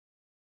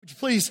Would you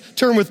please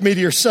turn with me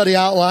to your study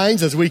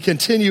outlines as we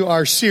continue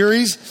our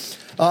series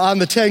on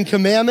the Ten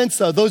Commandments.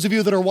 Those of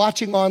you that are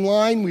watching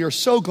online, we are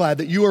so glad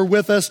that you are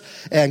with us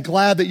and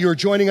glad that you are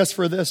joining us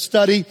for this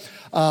study.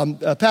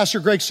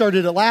 Pastor Greg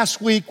started it last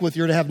week with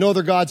 "You're to have no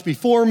other gods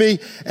before me,"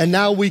 and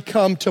now we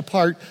come to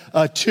part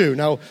 2.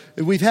 Now,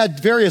 we've had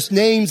various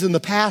names in the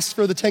past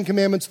for the Ten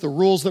Commandments, the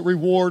rules that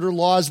reward or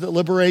laws that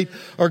liberate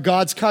or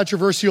God's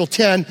controversial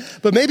 10,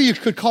 but maybe you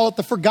could call it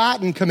the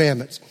forgotten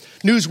commandments.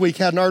 Newsweek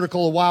had an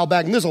article a while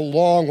back, and this is a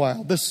long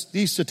while.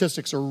 These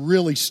statistics are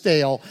really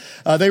stale.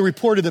 They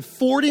reported that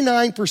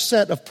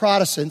 49% of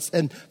Protestants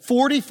and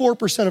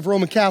 44% of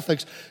Roman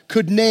Catholics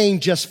could name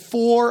just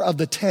 4 of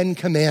the 10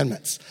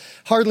 commandments.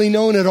 Hardly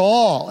known at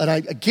all. And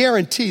I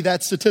guarantee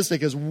that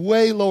statistic is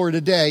way lower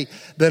today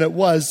than it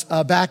was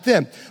back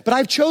then. But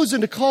I've chosen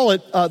to call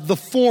it the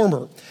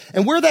former.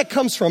 And where that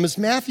comes from is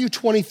Matthew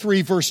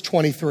 23, verse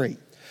 23.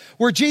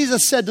 Where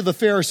Jesus said to the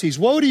Pharisees,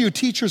 "Woe to you,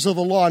 teachers of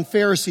the law and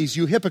Pharisees,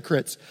 you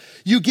hypocrites!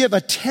 You give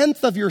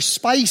 1/10 of your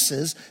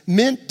spices,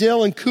 mint,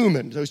 dill, and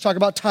cumin." So he's talking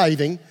about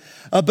tithing.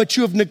 "But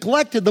you have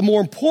neglected the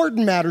more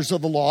important matters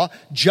of the law,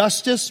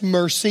 justice,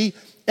 mercy,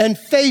 and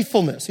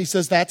faithfulness." He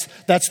says that's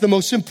the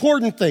most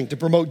important thing, to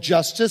promote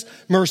justice,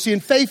 mercy,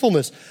 and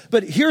faithfulness.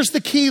 But here's the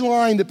key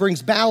line that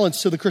brings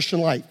balance to the Christian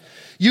life.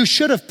 You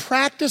should have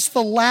practiced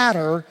the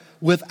latter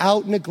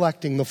without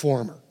neglecting the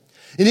former.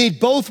 You need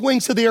both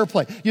wings of the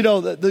airplane. You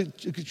know, the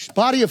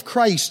body of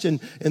Christ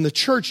and the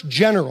church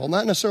general,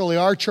 not necessarily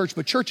our church,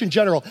 but church in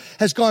general,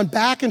 has gone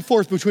back and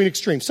forth between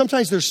extremes.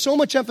 Sometimes there's so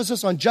much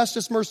emphasis on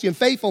justice, mercy, and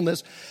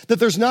faithfulness that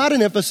there's not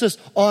an emphasis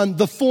on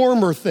the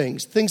former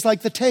things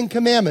like the 10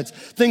 Commandments,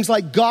 things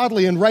like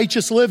godly and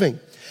righteous living.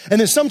 And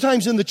then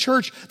sometimes in the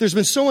church, there's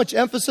been so much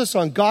emphasis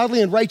on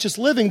godly and righteous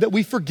living that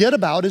we forget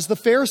about, as the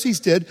Pharisees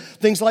did,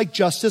 things like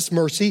justice,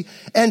 mercy,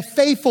 and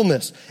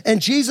faithfulness.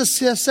 And Jesus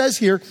says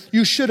here,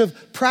 you should have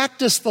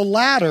practiced the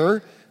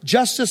latter,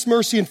 justice,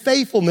 mercy, and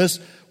faithfulness,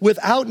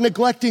 without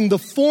neglecting the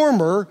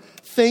former,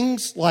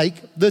 things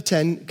like the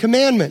 10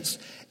 Commandments.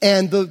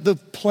 And the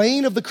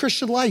plane of the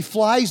Christian life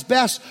flies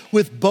best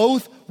with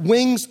both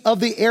wings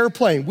of the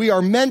airplane. We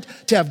are meant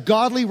to have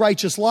godly,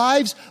 righteous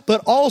lives,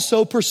 but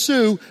also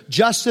pursue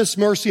justice,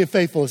 mercy, and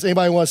faithfulness.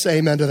 Anybody want to say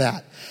amen to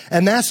that?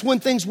 And that's when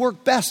things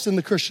work best in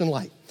the Christian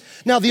life.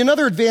 Now,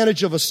 another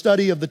advantage of a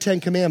study of the 10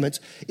 Commandments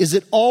is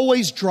it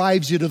always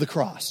drives you to the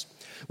cross.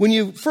 When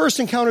you first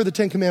encounter the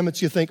 10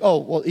 Commandments, you think, oh,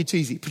 well, it's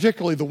easy,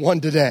 particularly the one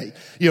today.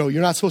 You know,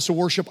 you're not supposed to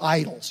worship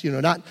idols. You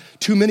know, not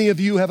too many of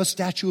you have a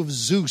statue of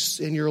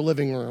Zeus in your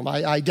living room.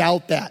 I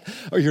doubt that.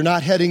 Or you're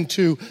not heading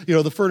to,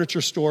 the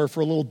furniture store for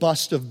a little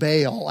bust of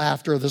Baal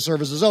after the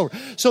service is over.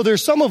 So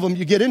there's some of them,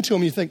 you get into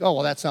them, you think, oh,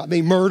 well, that's not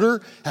me.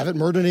 Murder, haven't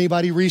murdered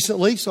anybody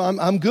recently, so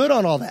I'm good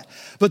on all that.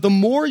 But the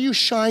more you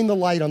shine the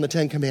light on the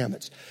 10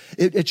 Commandments,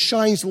 it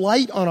shines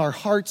light on our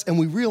hearts, and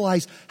we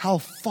realize how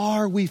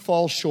far we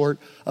fall short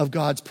of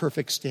God's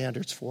perfect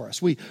standards for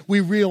us. We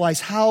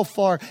realize how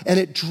far, and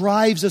it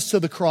drives us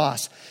to the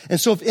cross. And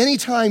so if any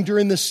time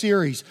during this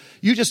series,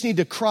 you just need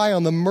to cry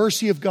on the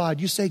mercy of God,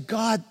 you say,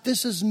 God,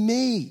 this is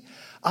me.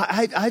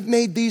 I've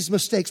made these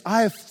mistakes.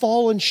 I have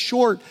fallen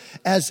short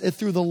as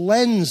through the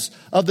lens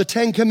of the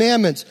 10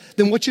 Commandments.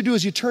 Then what you do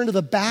is you turn to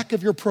the back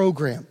of your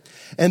program,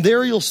 and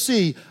there you'll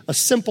see a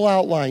simple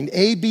outline,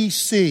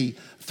 ABC,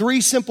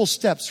 3 simple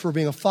steps for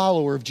being a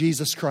follower of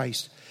Jesus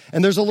Christ.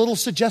 And there's a little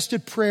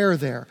suggested prayer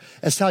there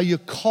as to how you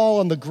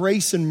call on the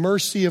grace and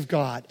mercy of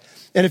God.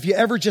 And if you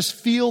ever just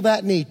feel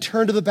that need,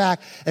 turn to the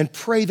back and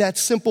pray that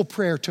simple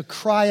prayer to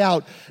cry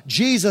out,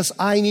 Jesus,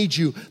 I need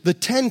you. The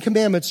 10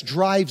 Commandments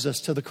drives us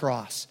to the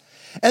cross.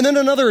 And then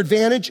another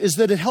advantage is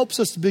that it helps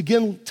us to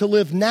begin to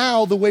live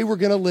now the way we're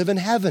going to live in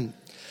heaven.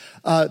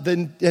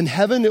 Then in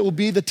heaven, it will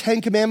be the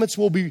 10 Commandments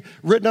will be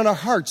written on our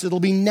hearts. It'll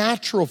be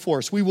natural for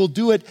us. We will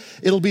do it.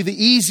 It'll be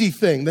the easy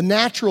thing, the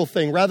natural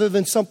thing, rather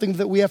than something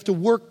that we have to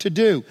work to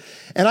do.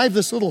 And I have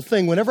this little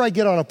thing. Whenever I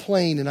get on a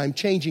plane and I'm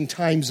changing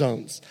time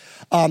zones,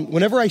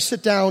 whenever I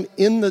sit down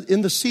in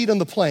the seat on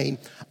the plane,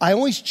 I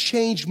always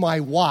change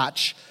my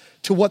watch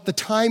to what the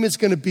time is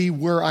going to be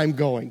where I'm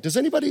going. Does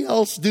anybody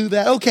else do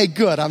that? Okay,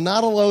 good. I'm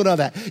not alone on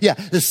that. Yeah,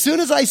 as soon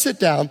as I sit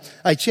down,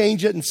 I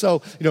change it. And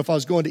so, if I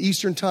was going to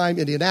Eastern time,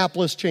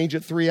 Indianapolis, change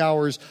it 3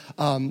 hours,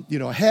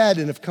 ahead.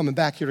 And if coming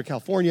back here to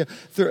California,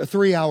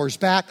 3 hours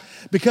back.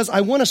 Because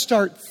I want to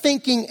start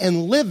thinking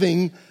and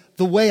living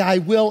the way I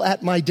will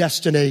at my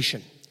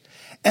destination.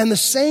 And the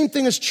same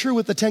thing is true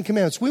with the 10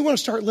 Commandments. We want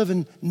to start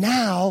living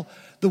now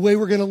the way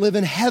we're going to live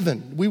in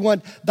heaven. We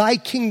want thy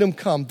kingdom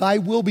come, thy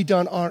will be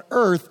done on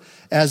earth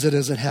as it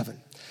is in heaven.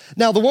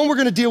 Now, the one we're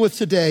going to deal with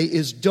today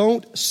is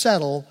don't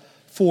settle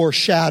for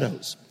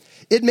shadows.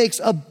 It makes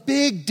a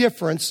big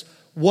difference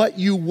what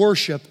you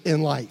worship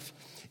in life.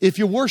 If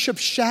you worship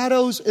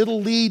shadows,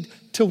 it'll lead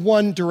to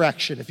one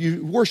direction. If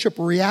you worship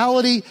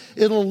reality,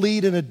 it'll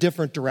lead in a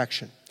different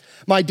direction.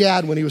 My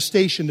dad, when he was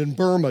stationed in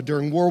Burma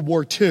during World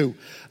War II,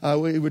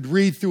 he would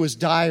read through his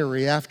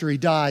diary after he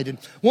died. And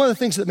one of the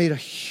things that made a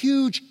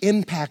huge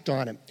impact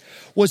on him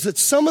was that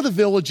some of the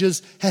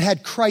villages had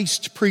had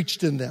Christ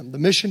preached in them. The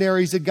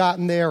missionaries had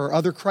gotten there, or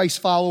other Christ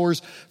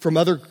followers from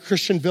other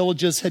Christian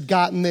villages had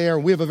gotten there.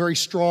 We have a very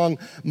strong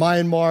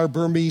Myanmar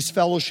Burmese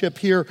fellowship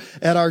here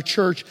at our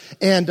church.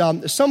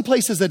 And some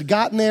places had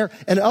gotten there,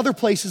 and other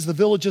places the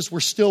villages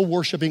were still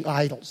worshiping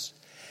idols.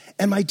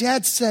 And my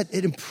dad said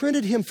it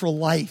imprinted him for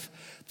life,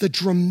 the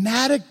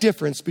dramatic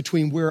difference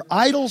between where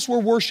idols were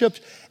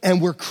worshiped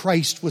and where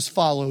Christ was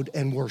followed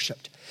and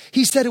worshiped.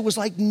 He said it was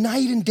like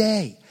night and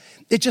day.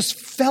 It just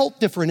felt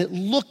different. It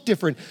looked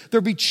different.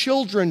 There'd be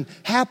children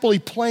happily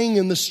playing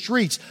in the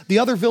streets. The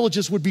other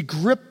villages would be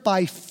gripped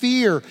by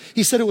fear.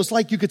 He said it was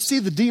like you could see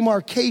the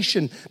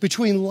demarcation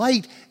between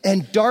light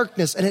and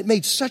darkness, and it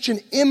made such an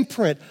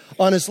imprint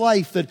on his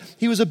life that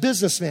he was a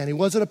businessman. He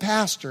wasn't a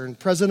pastor and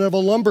president of a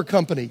lumber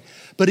company,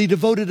 but he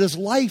devoted his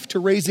life to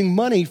raising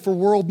money for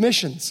world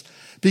missions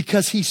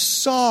because he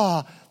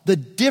saw the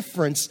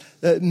difference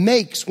that it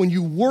makes when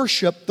you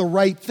worship the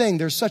right thing.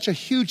 There's such a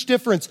huge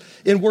difference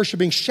in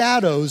worshiping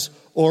shadows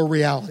or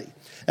reality.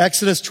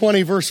 Exodus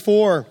 20, verse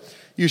 4,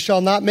 you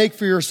shall not make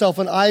for yourself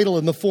an idol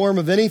in the form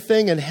of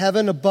anything in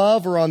heaven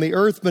above or on the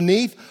earth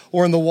beneath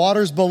or in the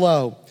waters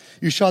below.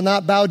 You shall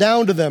not bow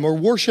down to them or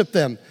worship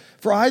them.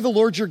 For I, the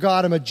Lord your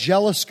God, am a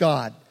jealous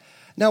God.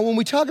 Now, when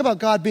we talk about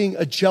God being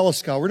a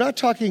jealous God, we're not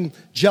talking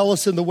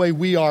jealous in the way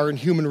we are in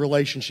human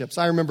relationships.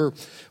 I remember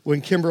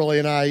when Kimberly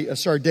and I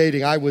started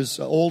dating, I was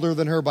older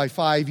than her by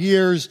 5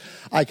 years.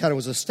 I kind of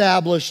was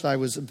established. I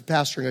was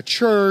pastoring a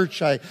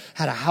church. I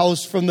had a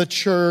house from the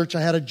church.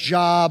 I had a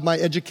job. My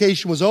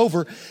education was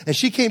over. And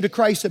she came to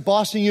Christ at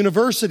Boston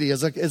University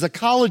as a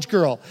college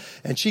girl.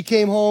 And she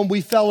came home.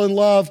 We fell in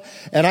love.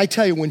 And I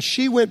tell you, when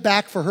she went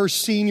back for her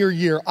senior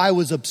year, I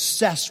was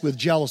obsessed with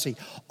jealousy.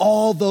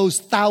 All those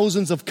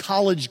thousands of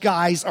college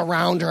guys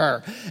around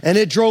her. And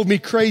it drove me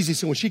crazy.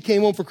 So when she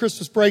came home for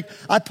Christmas break,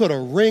 I put a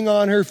ring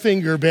on her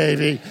finger,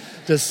 baby,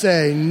 to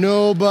say,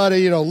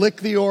 nobody, lick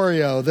the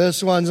Oreo.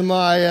 This one's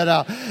mine.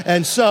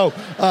 And so,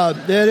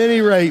 at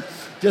any rate,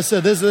 just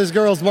said, this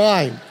girl's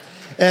mine.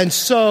 And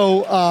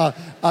so,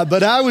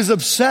 but I was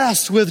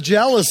obsessed with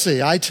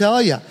jealousy, I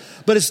tell you.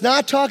 But it's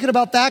not talking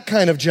about that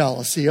kind of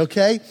jealousy,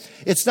 okay?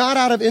 It's not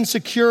out of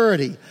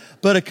insecurity,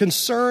 but a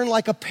concern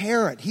like a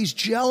parent. He's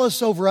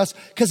jealous over us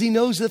because he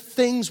knows that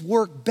things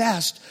work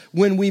best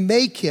when we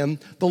make him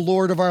the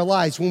Lord of our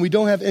lives, when we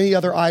don't have any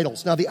other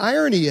idols. Now, the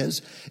irony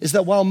is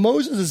that while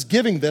Moses is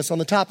giving this on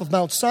the top of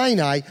Mount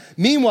Sinai,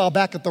 meanwhile,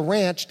 back at the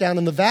ranch down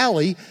in the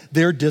valley,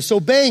 they're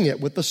disobeying it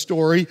with the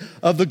story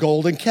of the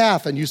golden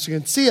calf. And you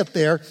can see it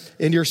there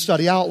in your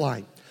study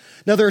outline.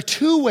 Now, there are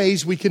two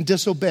ways we can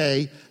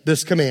disobey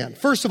this command.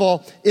 First of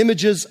all,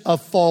 images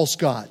of false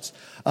gods.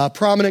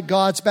 Prominent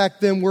gods back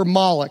then were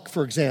Moloch,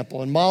 for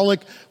example. And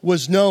Moloch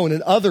was known,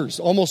 and others,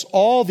 almost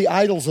all the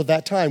idols of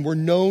that time were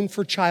known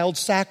for child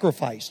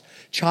sacrifice.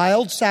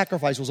 Child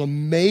sacrifice was a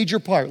major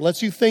part.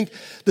 Lets you think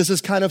this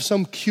is kind of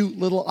some cute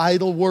little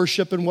idol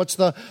worship, and what's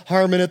the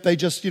harm in it? They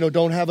just,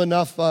 don't have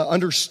enough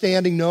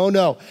understanding.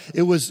 No.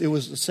 It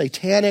was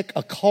satanic,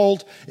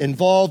 occult,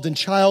 involved in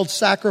child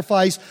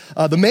sacrifice.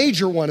 The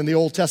major one in the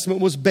Old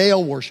Testament was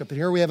Baal worship. And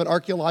here we have an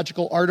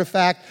archaeological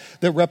artifact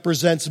that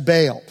represents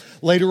Baal.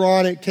 Later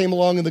on, it came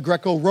along in the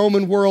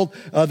Greco-Roman world.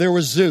 There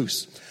was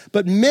Zeus.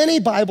 But many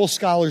Bible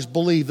scholars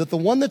believe that the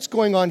one that's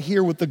going on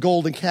here with the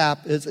golden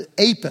calf is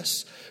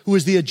Apis, who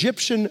is the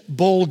Egyptian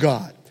bull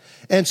god.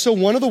 And so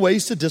one of the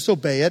ways to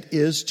disobey it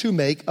is to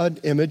make an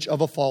image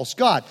of a false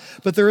god.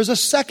 But there is a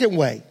second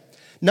way.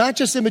 Not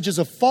just images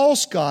of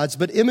false gods,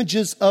 but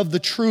images of the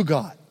true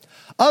God.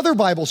 Other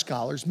Bible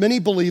scholars, many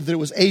believe that it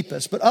was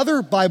Apis, but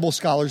other Bible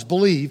scholars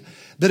believe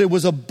that it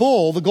was a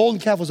bull, the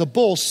golden calf was a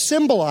bull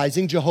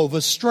symbolizing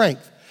Jehovah's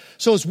strength.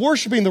 So it's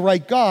worshiping the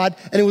right God,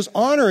 and it was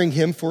honoring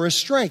him for his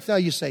strength. Now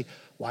you say,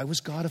 why was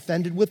God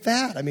offended with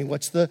that? I mean,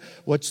 what's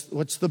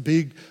the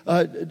big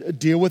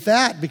deal with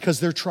that?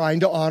 Because they're trying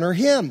to honor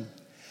him.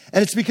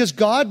 And it's because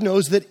God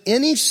knows that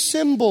any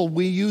symbol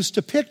we use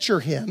to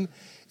picture him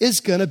is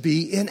going to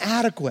be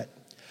inadequate.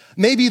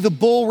 Maybe the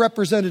bull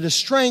represented his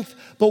strength,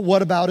 but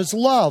what about his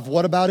love?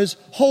 What about his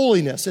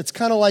holiness? It's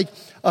kind of like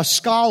a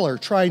scholar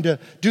trying to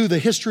do the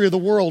history of the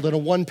world in a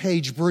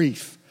one-page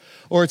brief.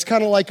 Or it's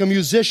kind of like a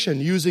musician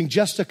using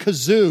just a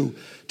kazoo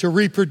to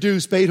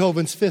reproduce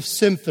Beethoven's Fifth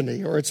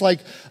Symphony. Or it's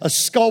like a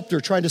sculptor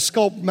trying to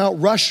sculpt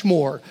Mount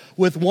Rushmore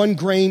with one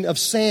grain of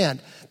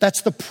sand.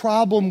 That's the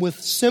problem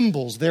with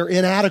symbols. They're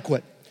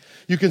inadequate.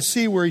 You can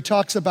see where he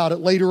talks about it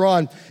later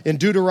on in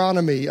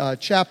Deuteronomy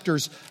chapter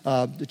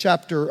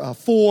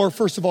 4,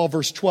 first of all,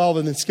 verse 12,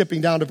 and then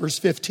skipping down to verse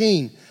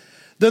 15.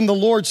 Then the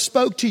Lord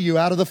spoke to you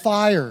out of the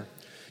fire.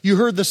 You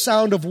heard the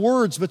sound of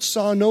words, but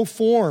saw no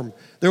form.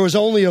 There was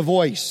only a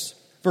voice.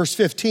 Verse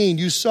 15,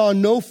 you saw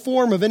no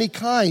form of any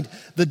kind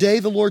the day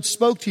the Lord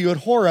spoke to you at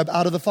Horeb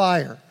out of the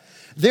fire.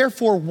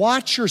 Therefore,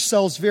 watch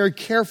yourselves very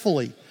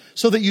carefully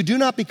so that you do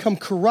not become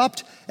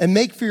corrupt and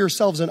make for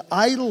yourselves an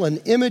idol, an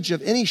image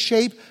of any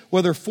shape,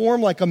 whether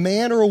formed like a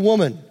man or a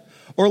woman,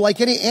 or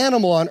like any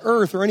animal on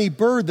earth, or any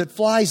bird that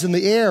flies in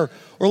the air,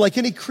 or like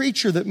any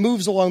creature that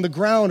moves along the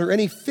ground, or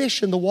any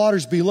fish in the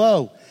waters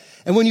below.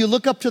 And when you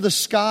look up to the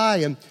sky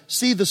and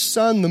see the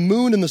sun, the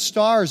moon, and the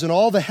stars, and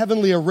all the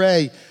heavenly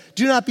array,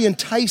 do not be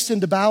enticed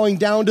into bowing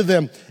down to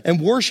them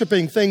and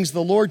worshiping things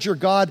the Lord your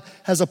God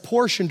has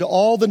apportioned to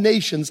all the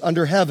nations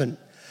under heaven.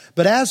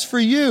 But as for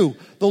you,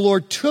 the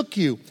Lord took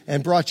you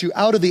and brought you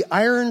out of the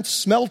iron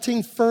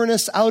smelting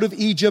furnace out of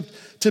Egypt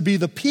to be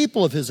the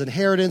people of his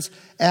inheritance,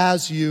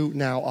 as you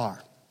now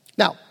are.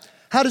 Now,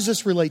 how does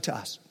this relate to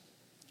us?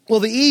 Well,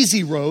 the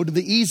easy road,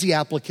 the easy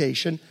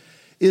application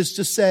is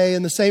to say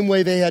in the same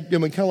way they had,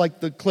 kind of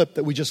like the clip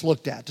that we just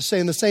looked at, to say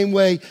in the same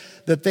way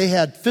that they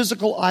had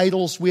physical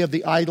idols, we have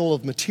the idol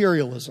of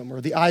materialism,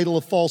 or the idol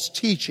of false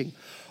teaching,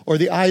 or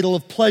the idol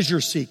of pleasure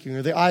seeking,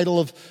 or the idol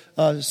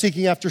of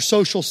seeking after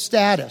social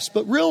status.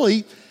 But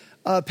really,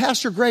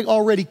 Pastor Greg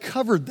already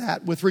covered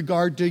that with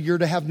regard to you're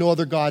to have no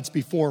other gods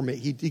before me.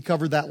 He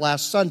covered that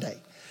last Sunday.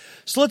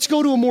 So let's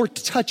go to a more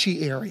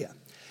touchy area,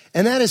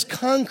 and that is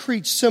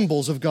concrete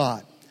symbols of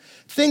God.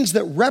 Things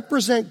that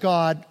represent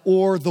God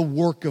or the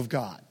work of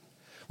God.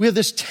 We have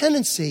this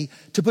tendency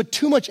to put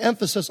too much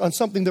emphasis on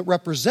something that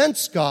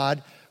represents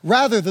God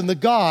rather than the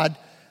God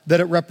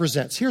that it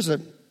represents. Here's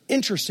an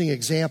interesting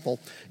example.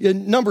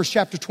 In Numbers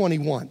chapter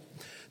 21,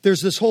 there's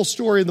this whole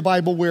story in the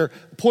Bible where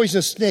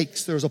poisonous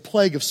snakes, there was a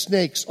plague of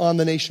snakes on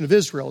the nation of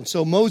Israel. And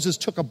so Moses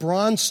took a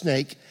bronze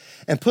snake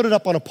and put it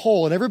up on a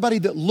pole, and everybody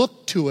that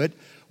looked to it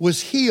was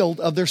healed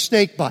of their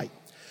snake bite.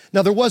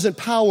 Now, there wasn't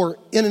power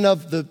in and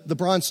of the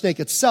bronze snake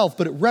itself,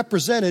 but it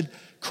represented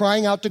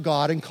crying out to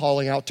God and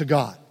calling out to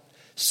God.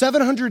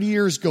 700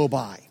 years go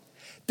by.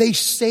 They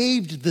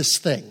saved this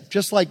thing,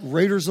 just like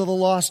Raiders of the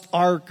Lost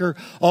Ark or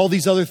all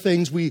these other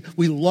things. We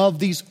love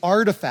these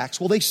artifacts.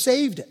 Well, they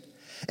saved it.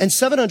 And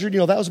 700,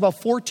 that was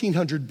about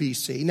 1400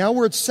 BC. Now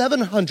we're at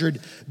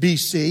 700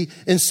 BC.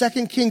 In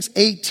 2 Kings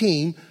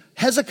 18,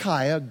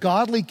 Hezekiah,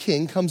 godly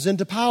king, comes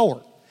into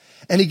power.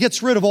 And he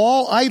gets rid of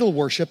all idol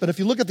worship. And if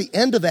you look at the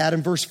end of that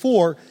in verse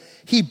 4,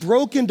 he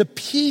broke into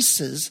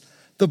pieces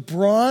the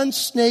bronze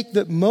snake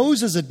that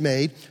Moses had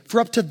made. For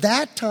up to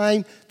that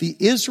time, the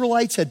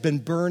Israelites had been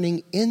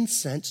burning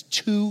incense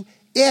to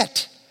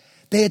it.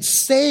 They had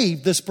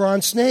saved this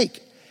bronze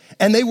snake.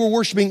 And they were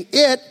worshiping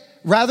it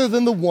rather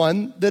than the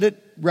one that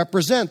it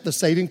represented, the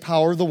saving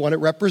power of the one it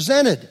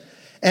represented.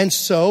 And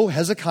so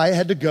Hezekiah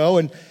had to go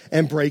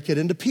and break it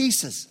into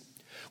pieces.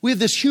 We have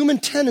this human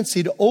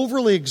tendency to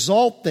overly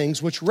exalt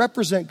things which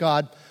represent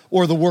God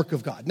or the work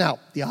of God. Now,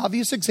 the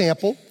obvious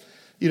example,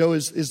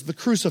 is the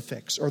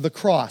crucifix or the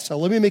cross. Now,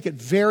 let me make it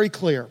very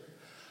clear.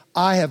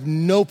 I have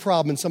no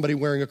problem in somebody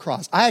wearing a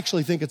cross. I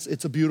actually think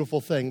it's a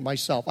beautiful thing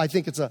myself. I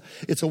think it's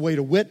a way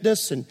to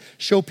witness and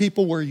show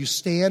people where you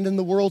stand in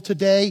the world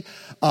today.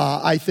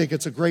 I think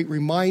it's a great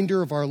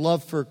reminder of our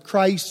love for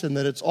Christ and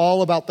that it's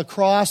all about the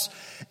cross.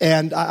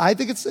 And I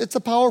think it's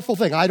a powerful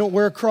thing. I don't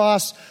wear a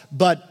cross,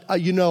 but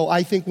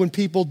I think when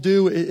people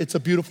do, it's a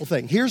beautiful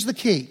thing. Here's the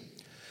key: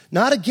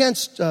 not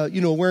against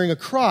wearing a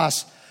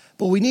cross.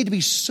 But we need to be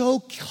so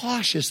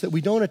cautious that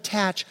we don't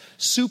attach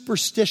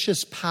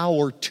superstitious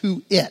power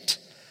to it.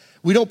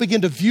 We don't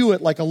begin to view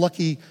it like a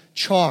lucky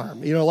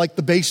charm, like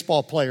the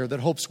baseball player that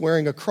hopes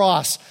wearing a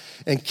cross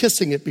and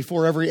kissing it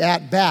before every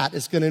at-bat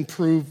is going to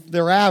improve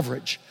their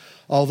average.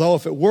 Although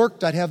if it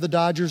worked, I'd have the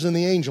Dodgers and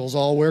the Angels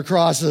all wear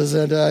crosses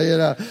and,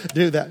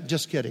 do that.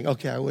 Just kidding.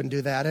 Okay, I wouldn't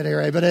do that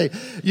anyway. But hey,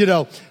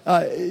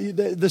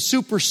 the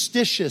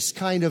superstitious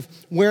kind of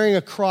wearing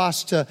a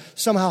cross to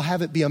somehow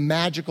have it be a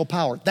magical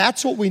power.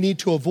 That's what we need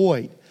to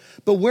avoid.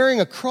 But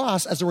wearing a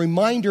cross as a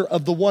reminder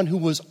of the one who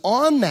was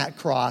on that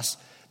cross,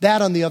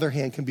 that on the other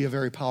hand can be a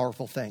very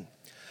powerful thing.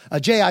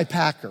 J.I.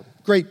 Packer,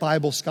 great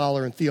Bible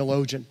scholar and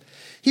theologian,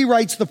 he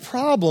writes, the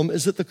problem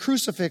is that the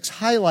crucifix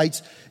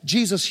highlights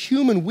Jesus'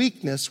 human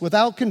weakness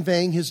without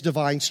conveying his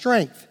divine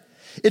strength.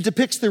 It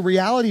depicts the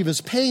reality of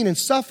his pain and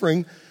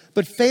suffering,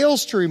 but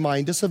fails to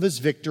remind us of his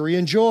victory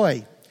and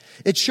joy.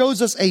 It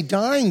shows us a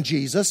dying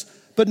Jesus,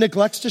 but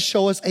neglects to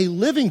show us a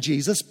living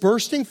Jesus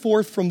bursting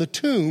forth from the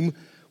tomb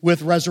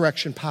with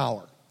resurrection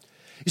power.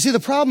 You see, the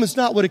problem is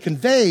not what it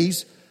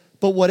conveys,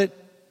 but what it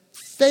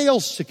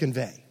fails to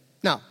convey.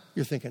 Now,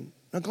 you're thinking,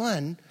 now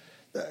Glenn,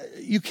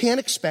 you can't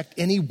expect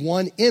any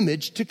one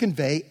image to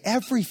convey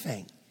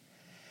everything.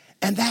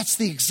 And that's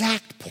the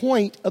exact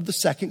point of the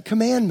second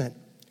commandment.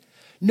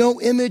 No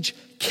image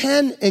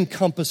can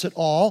encompass it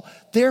all.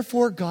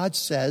 Therefore, God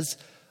says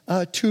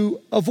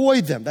to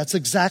avoid them. That's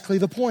exactly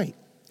the point.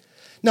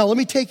 Now, let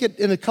me take it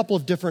in a couple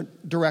of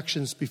different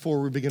directions before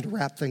we begin to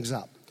wrap things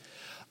up.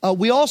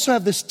 We also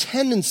have this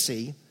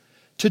tendency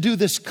to do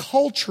this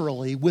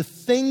culturally with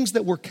things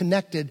that were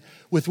connected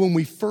with when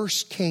we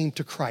first came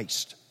to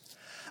Christ.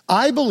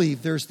 I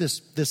believe there's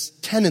this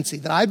tendency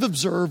that I've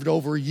observed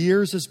over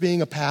years as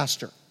being a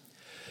pastor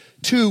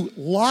to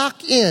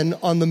lock in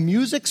on the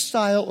music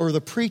style or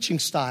the preaching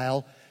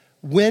style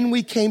when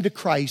we came to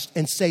Christ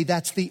and say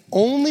that's the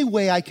only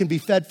way I can be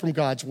fed from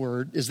God's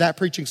word is that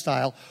preaching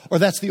style, or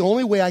that's the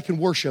only way I can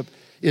worship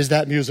is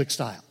that music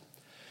style.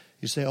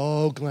 You say,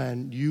 oh,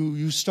 Glenn,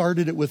 you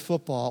started it with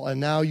football, and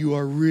now you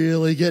are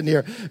really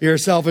getting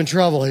yourself in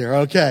trouble here.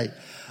 Okay.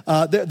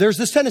 There's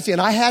this tendency,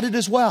 and I had it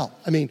as well.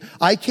 I mean,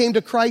 I came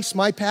to Christ.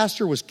 My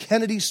pastor was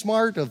Kennedy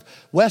Smart of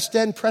West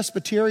End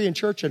Presbyterian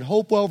Church in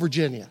Hopewell,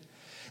 Virginia.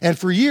 And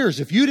for years,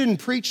 if you didn't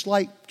preach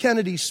like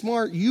Kennedy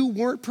Smart, you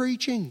weren't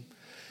preaching.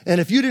 And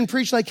if you didn't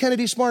preach like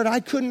Kennedy Smart, I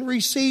couldn't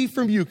receive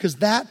from you, because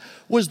that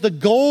was the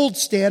gold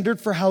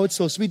standard for how it's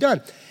supposed to be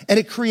done. And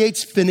it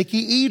creates finicky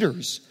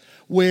eaters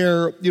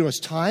where, as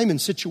time and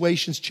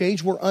situations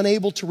change, we're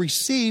unable to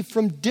receive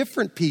from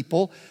different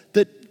people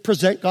that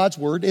present God's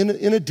word in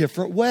a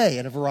different way,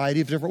 in a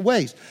variety of different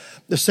ways.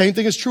 The same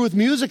thing is true with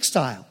music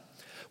style.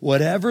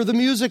 Whatever the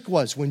music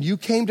was, when you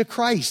came to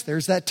Christ,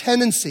 there's that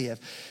tendency.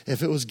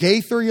 If it was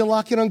Gaither, you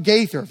lock in on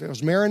Gaither. If it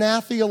was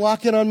Maranatha, you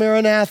lock in on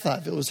Maranatha.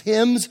 If it was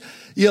hymns,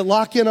 you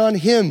lock in on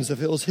hymns.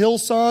 If it was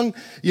Hillsong,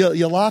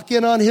 you lock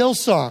in on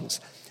Hillsongs.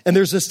 And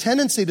there's this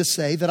tendency to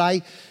say that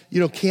I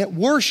can't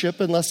worship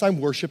unless I'm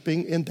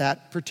worshiping in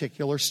that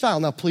particular style.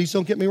 Now, please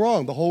don't get me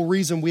wrong. The whole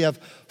reason we have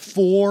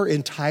 4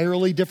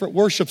 entirely different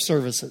worship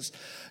services,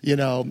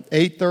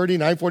 8:30,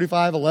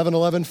 9:45,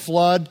 11:11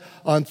 flood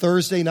on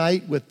Thursday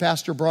night with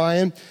Pastor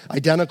Brian,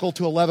 identical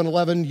to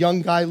 11:11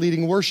 young guy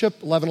leading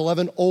worship,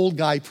 11:11 old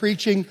guy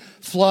preaching,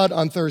 flood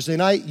on Thursday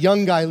night,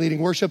 young guy leading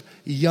worship,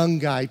 young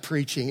guy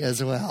preaching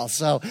as well.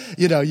 So,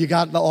 you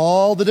got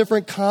all the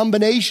different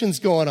combinations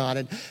going on.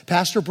 And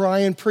Pastor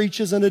Brian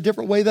preaches in a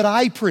different way that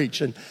I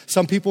preach. And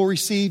some people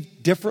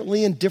receive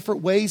differently in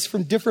different ways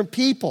from different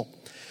people.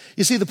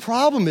 You see, the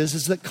problem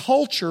is that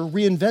culture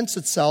reinvents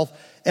itself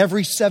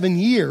every 7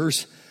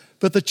 years,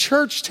 but the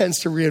church tends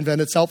to reinvent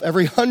itself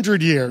every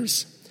 100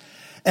 years.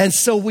 And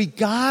so we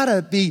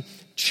gotta be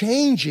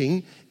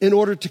changing in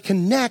order to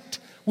connect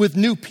with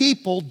new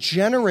people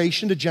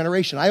generation to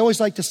generation. I always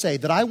like to say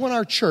that I want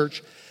our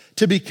church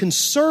to be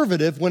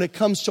conservative when it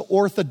comes to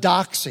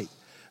orthodoxy,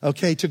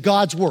 okay, to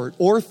God's word.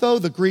 Ortho,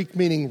 the Greek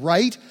meaning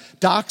right,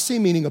 doxy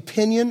meaning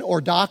opinion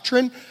or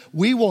doctrine.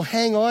 We will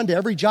hang on to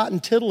every jot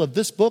and tittle of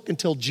this book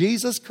until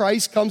Jesus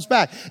Christ comes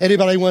back.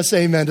 Anybody want to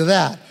say amen to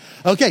that?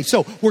 Okay,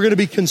 so we're going to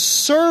be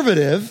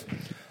conservative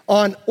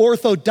on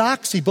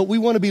orthodoxy, but we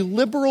want to be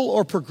liberal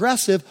or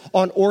progressive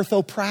on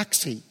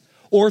orthopraxy.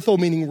 Ortho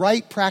meaning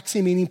right,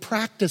 praxy meaning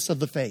practice of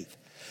the faith.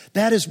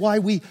 That is why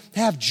we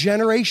have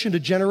generation to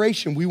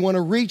generation. We want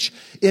to reach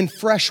in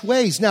fresh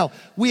ways. Now,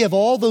 we have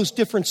all those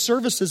different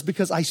services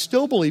because I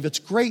still believe it's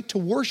great to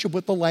worship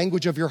with the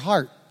language of your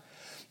heart.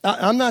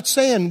 I'm not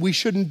saying we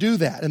shouldn't do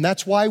that, and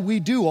that's why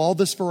we do all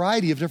this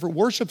variety of different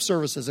worship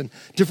services and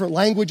different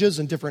languages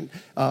and different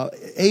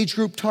age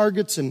group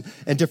targets and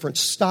different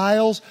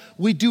styles.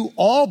 We do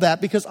all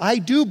that because I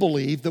do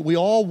believe that we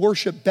all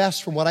worship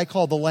best from what I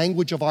call the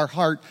language of our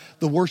heart,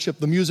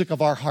 the music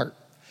of our heart.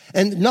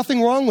 And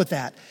nothing wrong with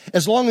that,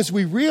 as long as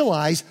we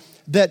realize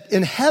that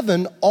in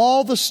heaven,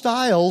 all the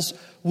styles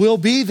will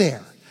be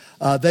there.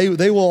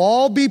 They will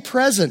all be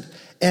present,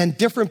 and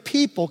different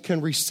people can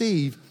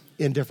receive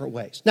in different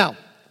ways. Now,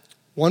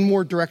 one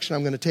more direction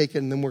I'm going to take it,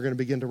 and then we're going to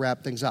begin to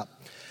wrap things up.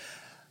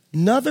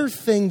 Another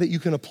thing that you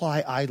can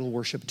apply idol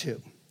worship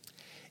to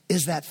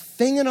is that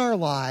thing in our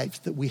lives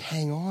that we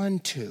hang on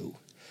to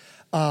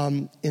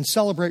in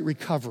Celebrate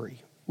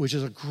Recovery, which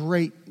is a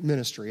great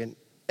ministry, and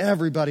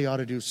everybody ought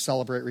to do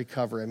Celebrate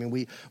Recovery. I mean,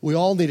 we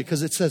all need it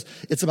because it says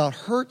it's about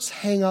hurts,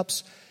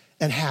 hang-ups,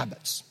 and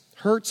habits.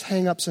 Hurts,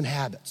 hang-ups, and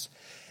habits.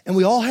 And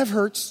we all have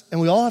hurts, and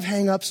we all have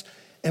hang-ups,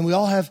 and we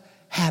all have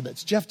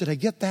habits. Jeff, did I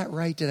get that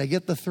right? Did I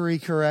get the 3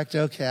 correct?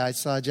 Okay, I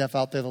saw Jeff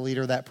out there, the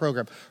leader of that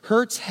program.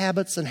 Hurts,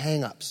 habits, and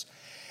hang-ups.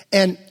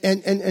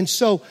 And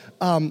so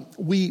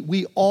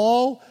we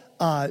all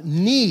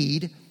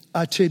need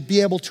to be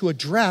able to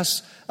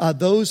address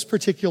those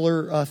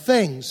particular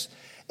things.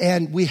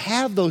 And we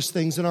have those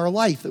things in our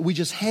life that we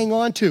just hang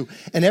on to.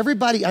 And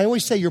everybody, I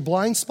always say your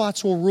blind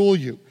spots will rule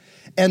you.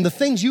 And the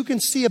things you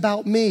can see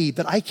about me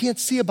that I can't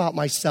see about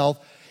myself,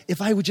 if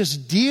I would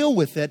just deal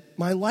with it,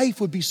 my life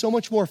would be so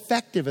much more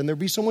effective and there'd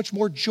be so much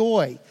more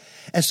joy.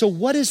 And so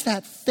what is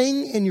that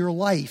thing in your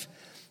life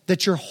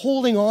that you're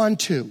holding on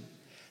to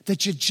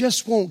that you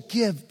just won't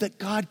give, that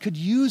God could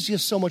use you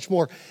so much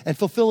more and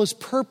fulfill his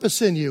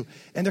purpose in you?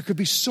 And there could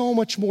be so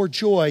much more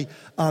joy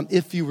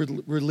if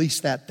you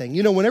release that thing.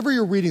 Whenever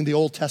you're reading the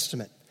Old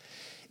Testament,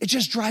 it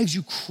just drives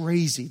you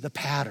crazy, the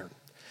pattern.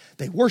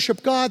 They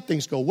worship God,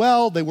 things go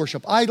well. They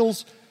worship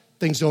idols,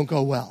 things don't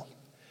go well.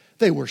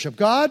 They worship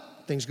God,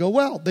 things go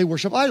well. They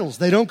worship idols,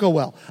 they don't go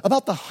well.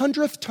 About the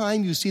 100th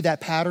time you see that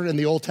pattern in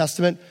the Old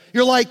Testament,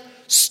 you're like,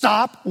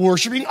 stop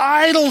worshiping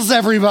idols,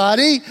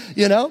 everybody,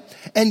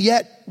 And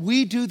yet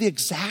we do the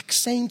exact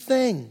same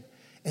thing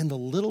in the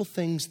little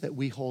things that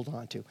we hold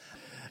on to.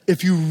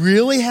 If you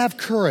really have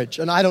courage,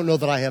 and I don't know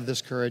that I have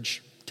this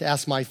courage to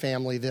ask my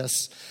family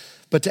this,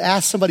 but to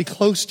ask somebody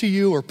close to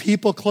you or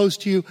people close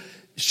to you,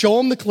 show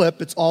them the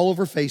clip. It's all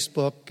over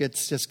Facebook.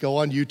 It's just go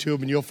on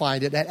YouTube and you'll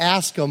find it. And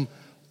ask them,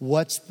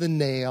 what's the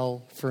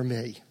nail for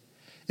me?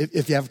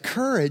 If you have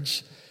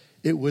courage,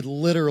 it would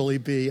literally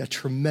be a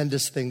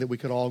tremendous thing that we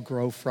could all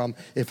grow from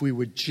if we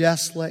would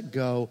just let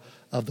go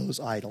of those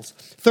idols.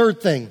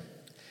 Third thing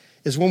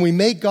is when we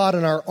make God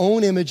in our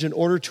own image in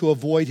order to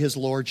avoid his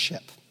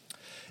lordship,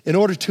 in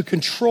order to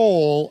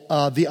control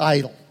the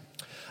idol.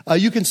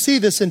 You can see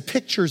this in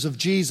pictures of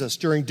Jesus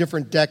during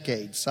different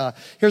decades.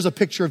 Here's a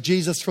picture of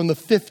Jesus from the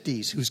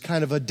 50s, who's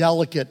kind of a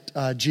delicate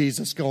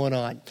Jesus going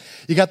on.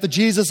 You got the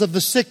Jesus of the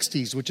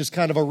 60s, which is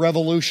kind of a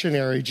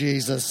revolutionary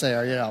Jesus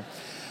there, you know.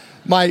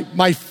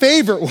 My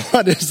favorite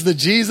one is the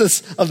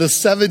Jesus of the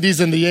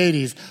 70s and the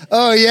 80s.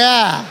 Oh,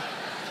 yeah.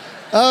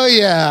 Oh,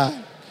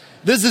 yeah.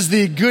 This is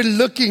the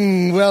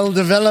good-looking,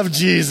 well-developed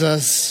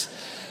Jesus.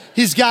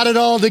 He's got it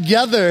all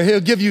together.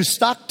 He'll give you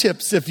stock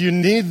tips if you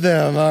need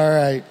them. All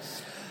right.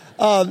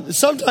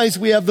 Sometimes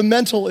we have the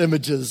mental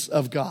images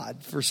of God.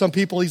 For some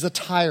people, he's a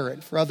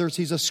tyrant. For others,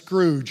 he's a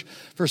Scrooge.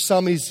 For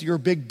some, he's your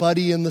big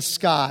buddy in the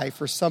sky.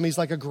 For some, he's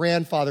like a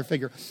grandfather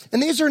figure.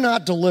 And these are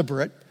not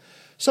deliberate.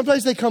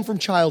 Sometimes they come from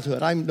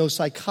childhood. I'm no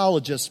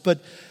psychologist, but,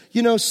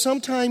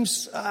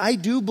 sometimes I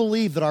do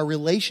believe that our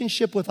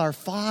relationship with our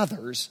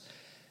fathers,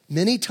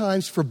 many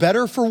times, for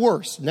better or for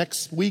worse,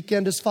 next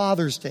weekend is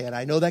Father's Day, and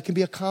I know that can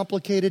be a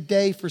complicated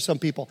day for some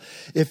people.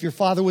 If your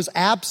father was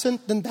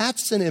absent, then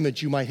that's an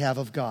image you might have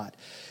of God.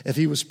 If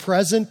he was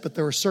present, but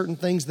there were certain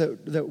things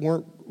that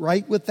weren't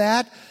right with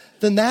that,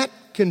 then that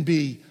can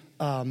be,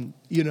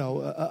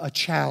 a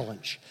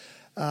challenge.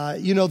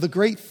 The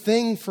great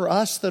thing for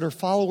us that are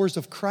followers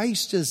of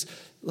Christ is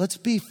let's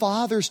be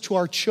fathers to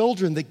our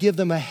children that give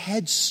them a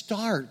head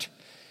start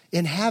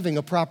in having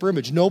a proper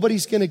image.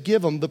 Nobody's going to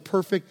give them the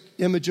perfect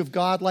image of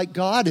God like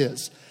God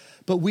is.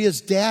 But we as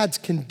dads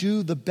can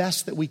do the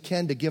best that we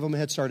can to give them a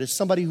head start. As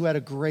somebody who had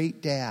a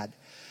great dad,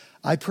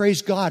 I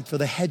praise God for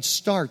the head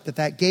start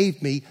that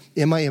gave me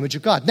in my image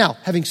of God. Now,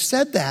 having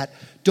said that,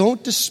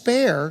 don't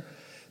despair,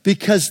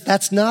 because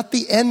that's not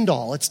the end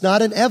all. It's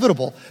not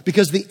inevitable,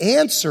 because the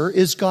answer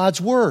is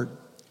God's word.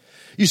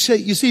 You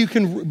see, you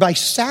can, by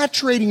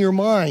saturating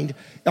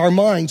our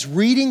minds,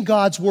 reading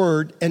God's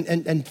word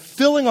and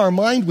filling our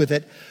mind with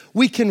it,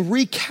 we can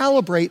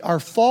recalibrate our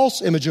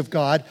false image of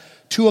God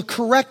to a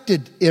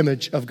corrected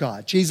image of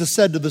God. Jesus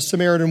said to the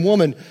Samaritan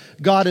woman,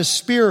 God is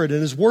spirit, and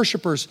his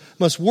worshipers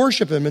must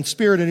worship him in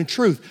spirit and in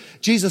truth.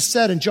 Jesus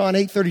said in John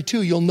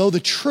 8:32, you'll know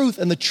the truth,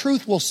 and the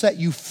truth will set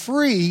you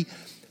free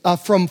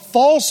from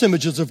false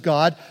images of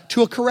God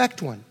to a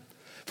correct one.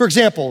 For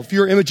example, if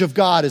your image of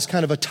God is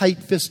kind of a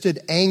tight-fisted,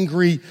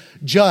 angry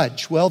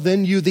judge, well,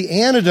 then the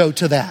antidote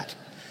to that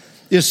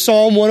is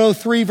Psalm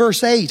 103,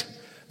 verse 8.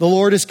 The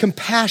Lord is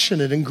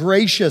compassionate and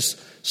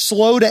gracious,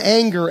 slow to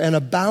anger, and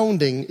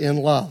abounding in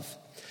love.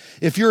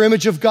 If your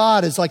image of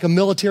God is like a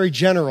military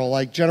general,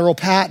 like General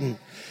Patton,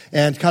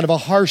 and kind of a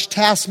harsh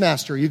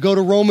taskmaster, you go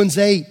to Romans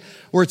 8,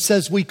 where it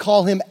says we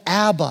call him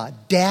Abba,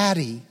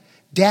 Daddy,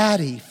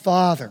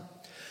 Father.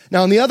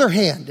 Now, on the other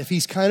hand, if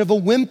he's kind of a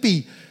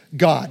wimpy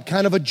God,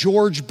 kind of a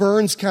George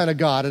Burns kind of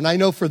God, and I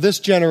know for this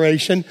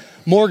generation,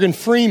 Morgan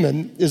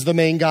Freeman is the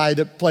main guy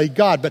that played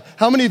God, but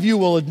how many of you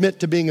will admit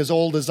to being as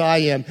old as I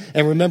am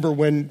and remember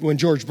when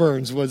George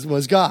Burns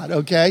was God,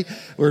 okay?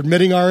 We're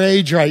admitting our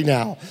age right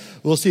now.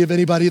 We'll see if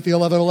anybody at the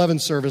 11:11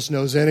 service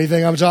knows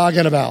anything I'm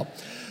talking about.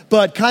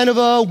 But kind of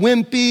a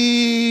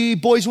wimpy,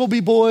 boys will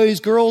be boys,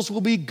 girls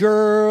will be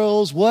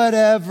girls,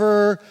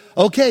 whatever.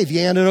 Okay,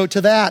 the antidote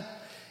to that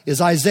is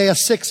Isaiah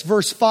 6,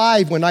 verse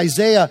 5. When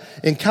Isaiah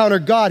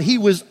encountered God, he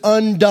was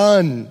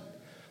undone.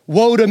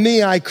 Woe to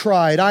me, I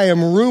cried. I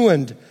am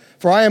ruined,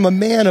 for I am a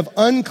man of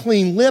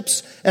unclean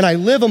lips, and I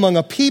live among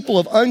a people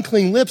of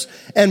unclean lips,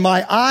 and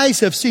my eyes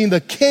have seen the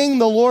King,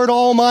 the Lord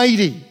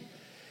Almighty.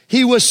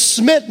 He was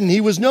smitten. He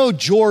was no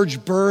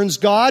George Burns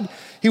God.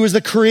 He was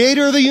the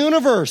creator of the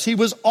universe. He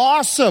was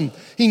awesome.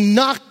 He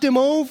knocked him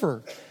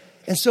over.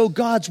 And so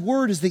God's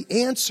word is the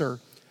answer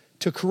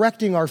to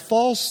correcting our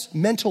false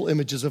mental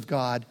images of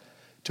God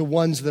to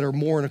ones that are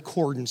more in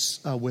accordance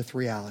with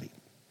reality.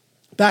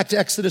 Back to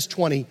Exodus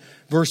 20,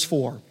 verse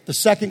 4. The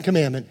second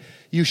commandment,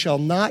 you shall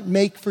not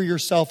make for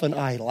yourself an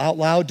idol. Out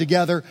loud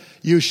together,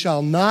 you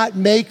shall not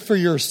make for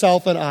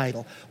yourself an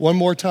idol. One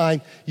more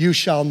time, you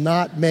shall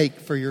not make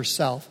for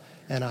yourself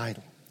an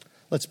idol.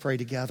 Let's pray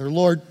together.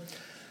 Lord,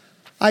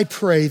 I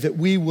pray that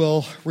we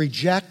will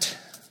reject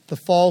the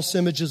false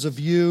images of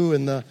you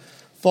and the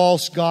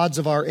false gods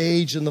of our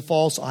age and the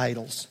false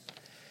idols.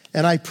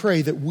 And I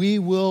pray that we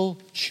will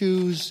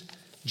choose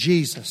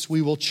Jesus.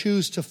 We will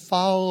choose to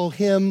follow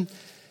him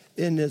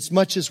in as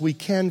much as we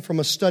can from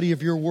a study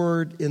of your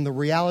word in the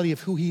reality of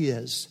who he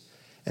is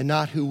and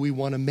not who we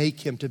want to make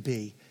him to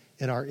be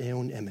in our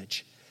own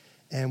image.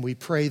 And we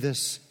pray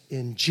this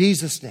in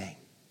Jesus' name.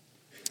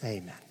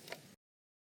 Amen.